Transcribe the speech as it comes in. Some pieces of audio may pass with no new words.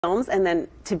films, and then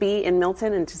to be in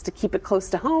Milton and just to keep it close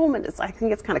to home, and I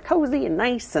think it's kind of cozy and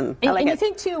nice, and I like it. And you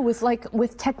think too,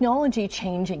 with technology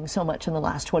changing so much in the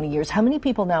last 20 years, how many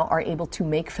people now are able to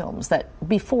make films that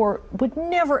before would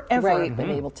never ever have been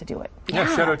able to do it?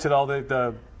 Yeah, shout out to all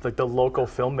the local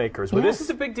filmmakers. But this is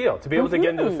a big deal to be able to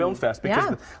get into the film fest,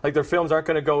 because their films aren't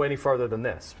going to go any farther than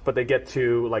this, but they get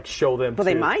to show them. Well,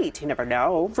 they might. You never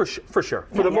know. For sure.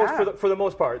 For the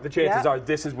most part, the chances are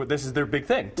this is their big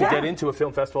thing to get into a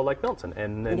film festival like Milton,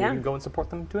 and you can go and support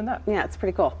them doing that. Yeah, it's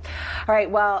pretty cool. All right,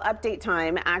 well, update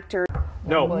time. Actor.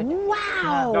 No.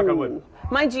 Wow. Knock on wood.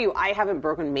 Mind you, I haven't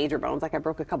broken major bones. Like I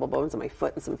broke a couple bones on my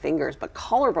foot and some fingers, but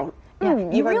collarbone.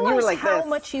 You realize like how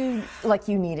much you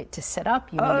need it to sit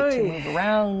up. You need it to move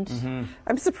around.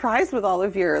 I'm surprised with all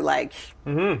of your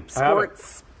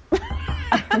sports.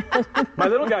 My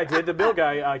little guy did. The Bill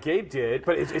guy, Gabe did.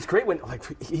 But it's great when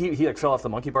he fell off the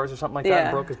monkey bars or something like that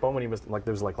and broke his bone when he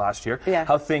was last year. Yeah.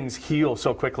 How things heal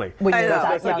so quickly. Well,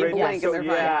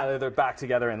 they're back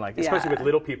together, and especially with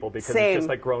little people, because it's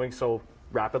just growing so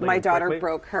rapidly. My daughter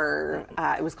broke her.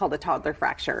 It was called a toddler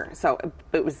fracture. So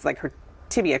it was like her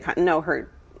tibia.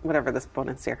 Whatever this bone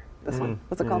is here. This one.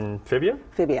 What's it called? Fibia.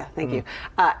 Fibia. Thank you.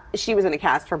 She was in a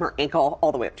cast from her ankle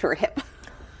all the way up to her hip.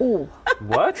 Oh,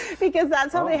 what? Because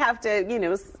that's how they have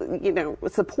to,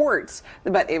 support.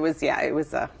 But it was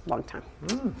a long time.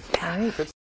 All right, good